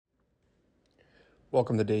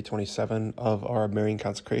Welcome to day 27 of our Marian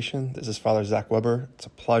consecration. This is Father Zach Weber. It's a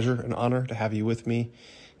pleasure and honor to have you with me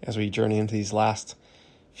as we journey into these last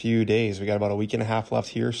few days. We got about a week and a half left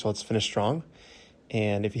here, so let's finish strong.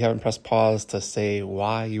 And if you haven't pressed pause to say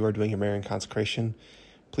why you are doing your Marian consecration,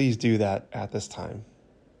 please do that at this time.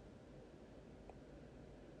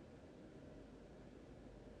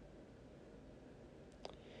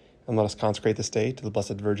 And let us consecrate this day to the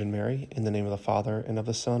Blessed Virgin Mary, in the name of the Father, and of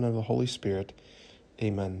the Son, and of the Holy Spirit.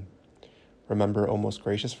 Amen. Remember, O most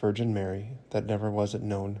gracious Virgin Mary, that never was it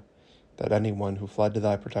known that anyone who fled to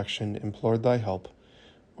thy protection, implored thy help,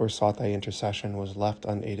 or sought thy intercession was left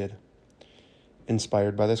unaided.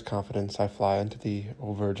 Inspired by this confidence, I fly unto thee,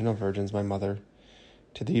 O Virgin of Virgins, my Mother.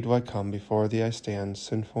 To thee do I come, before thee I stand,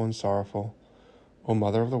 sinful and sorrowful. O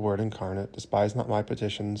Mother of the Word incarnate, despise not my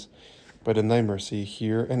petitions, but in thy mercy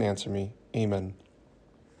hear and answer me. Amen.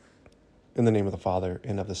 In the name of the Father,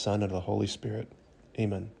 and of the Son, and of the Holy Spirit.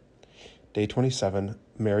 Amen. Day 27,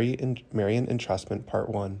 Marian Entrustment, Part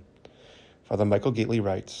 1. Father Michael Gately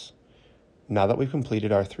writes, now that we've completed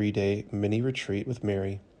our 3-day mini retreat with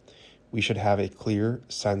Mary, we should have a clear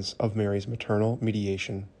sense of Mary's maternal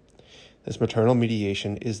mediation. This maternal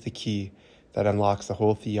mediation is the key that unlocks the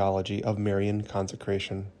whole theology of Marian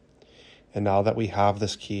consecration. And now that we have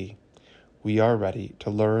this key, we are ready to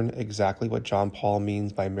learn exactly what John Paul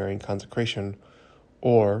means by Marian consecration,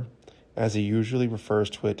 or, as he usually refers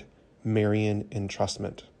to it, Marian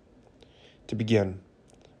entrustment. To begin,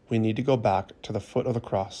 we need to go back to the foot of the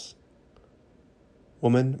cross.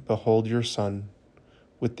 Woman, behold your son.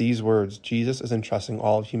 With these words, Jesus is entrusting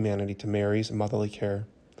all of humanity to Mary's motherly care.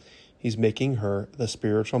 He's making her the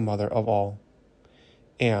spiritual mother of all.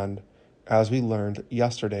 And, as we learned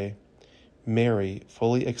yesterday, Mary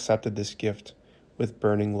fully accepted this gift with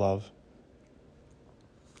burning love.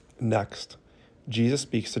 Next, Jesus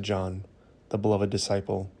speaks to John, the beloved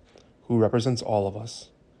disciple, who represents all of us.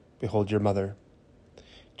 Behold your mother.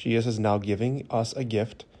 Jesus is now giving us a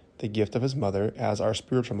gift, the gift of his mother, as our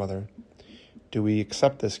spiritual mother. Do we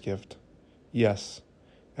accept this gift? Yes,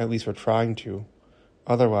 at least we're trying to.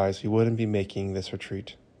 Otherwise, we wouldn't be making this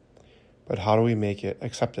retreat. But how do we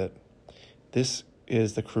accept it? This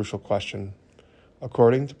is the crucial question.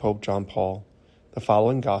 According to Pope John Paul, the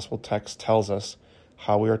following gospel text tells us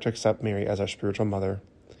how we are to accept Mary as our spiritual mother.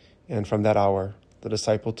 And from that hour, the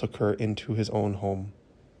disciple took her into his own home.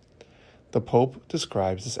 The Pope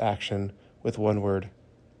describes this action with one word,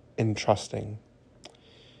 entrusting.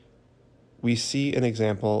 We see an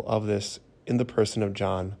example of this in the person of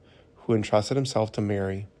John, who entrusted himself to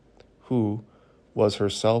Mary, who was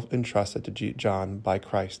herself entrusted to John by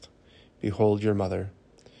Christ. Behold your mother.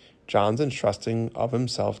 John's entrusting of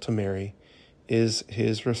himself to Mary is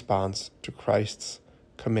his response to Christ's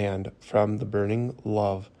command from the burning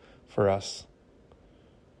love for us.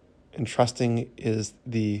 Entrusting is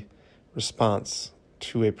the response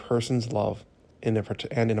to a person's love, and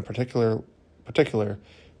in a particular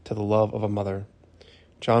to the love of a mother.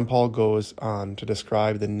 John Paul goes on to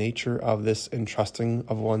describe the nature of this entrusting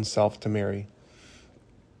of oneself to Mary.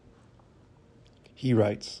 He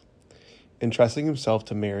writes, entrusting himself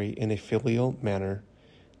to Mary in a filial manner,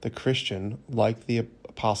 the Christian, like the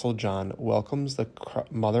Apostle John, welcomes the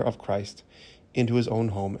mother of Christ into his own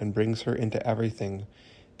home and brings her into everything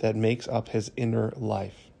that makes up his inner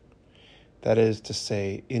life. That is to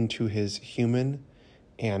say, into his human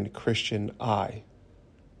and Christian I.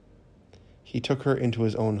 He took her into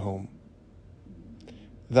his own home.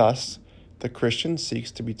 Thus, the Christian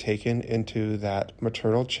seeks to be taken into that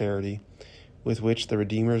maternal charity with which the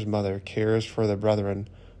Redeemer's mother cares for the brethren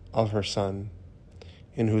of her Son,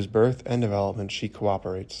 in whose birth and development she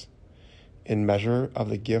cooperates, in measure of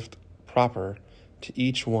the gift proper to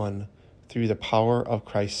each one through the power of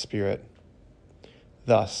Christ's Spirit.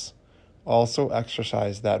 Thus, also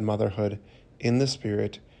exercise that motherhood in the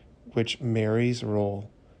Spirit which Mary's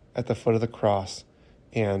role at the foot of the cross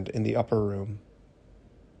and in the upper room.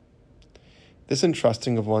 This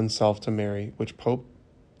entrusting of oneself to Mary, which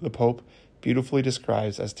the Pope beautifully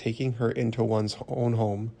describes as taking her into one's own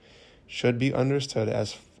home, should be understood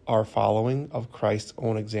as our following of Christ's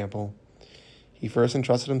own example. He first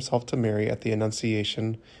entrusted himself to Mary at the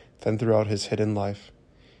Annunciation, then throughout his hidden life,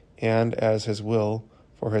 and as his will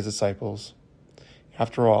for his disciples.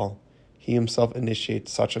 After all, he himself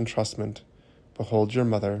initiates such entrustment. Behold your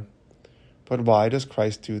mother. But why does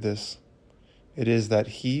Christ do this? Is it that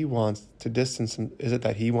he wants to distance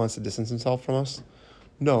himself from us?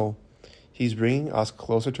 No, he's bringing us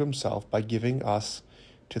closer to himself by giving us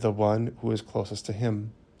to the one who is closest to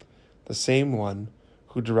him, the same one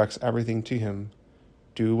who directs everything to him.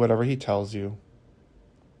 Do whatever he tells you.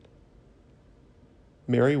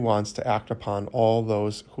 Mary wants to act upon all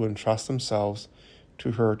those who entrust themselves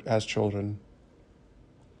to her as children.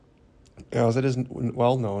 As it is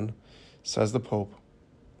well known, says the Pope,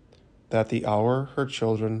 that the hour her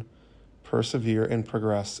children persevere and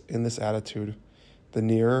progress in this attitude, the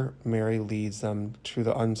nearer Mary leads them to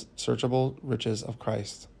the unsearchable riches of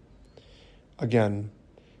Christ. Again,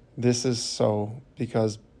 this is so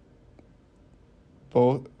because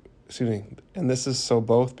both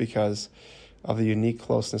because of the unique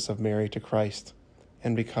closeness of Mary to Christ,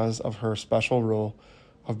 and because of her special role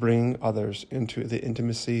of bringing others into the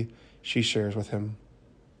intimacy she shares with him.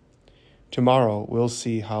 Tomorrow we'll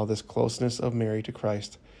see how this closeness of Mary to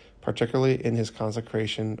Christ, particularly in his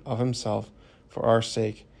consecration of himself for our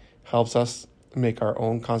sake, helps us make our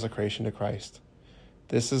own consecration to Christ.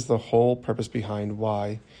 This is the whole purpose behind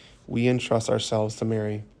why we entrust ourselves to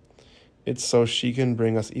Mary. It's so she can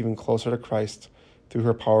bring us even closer to Christ through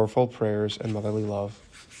her powerful prayers and motherly love.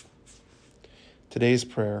 Today's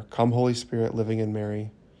prayer, Come Holy Spirit living in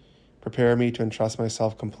Mary, prepare me to entrust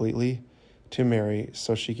myself completely to Mary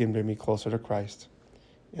so she can bring me closer to Christ.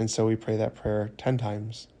 And so we pray that prayer 10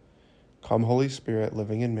 times. Come Holy Spirit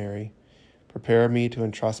living in Mary, prepare me to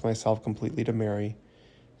entrust myself completely to Mary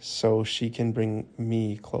so she can bring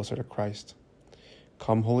me closer to Christ.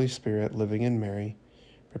 Come Holy Spirit living in Mary,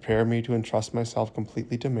 prepare me to entrust myself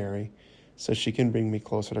completely to Mary so she can bring me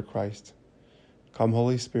closer to Christ. Come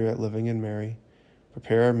Holy Spirit living in Mary,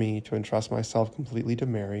 prepare me to entrust myself completely to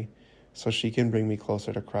Mary so she can bring me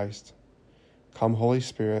closer to Christ. Come Holy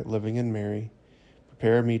Spirit living in Mary,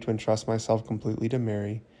 prepare me to entrust myself completely to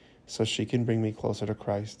Mary so she can bring me closer to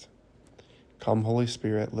Christ. Come Holy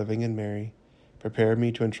Spirit living in Mary, prepare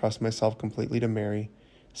me to entrust myself completely to Mary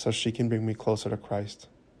so she can bring me closer to Christ.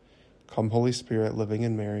 Come Holy Spirit living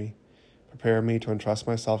in Mary, prepare me to entrust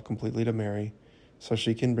myself completely to Mary so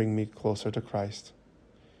she can bring me closer to Christ.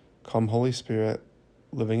 Come Holy Spirit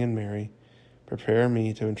living in Mary, prepare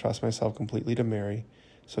me to entrust myself completely to Mary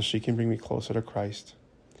so she can bring me closer to Christ.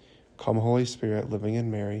 Come Holy Spirit living in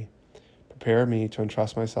Mary, prepare me to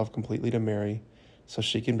entrust myself completely to Mary so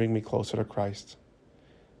she can bring me closer to Christ.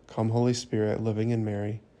 Come Holy Spirit living in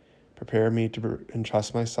Mary, prepare me to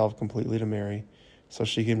entrust myself completely to Mary so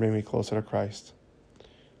she can bring me closer to Christ.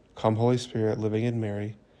 Come Holy Spirit living in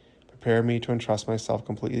Mary, prepare me to entrust myself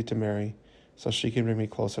completely to Mary so she can bring me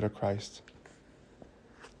closer to Christ.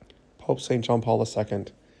 Pope St. John Paul II,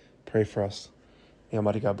 pray for us. May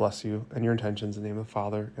Almighty God bless you and your intentions in the name of the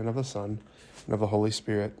Father, and of the Son, and of the Holy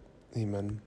Spirit. Amen.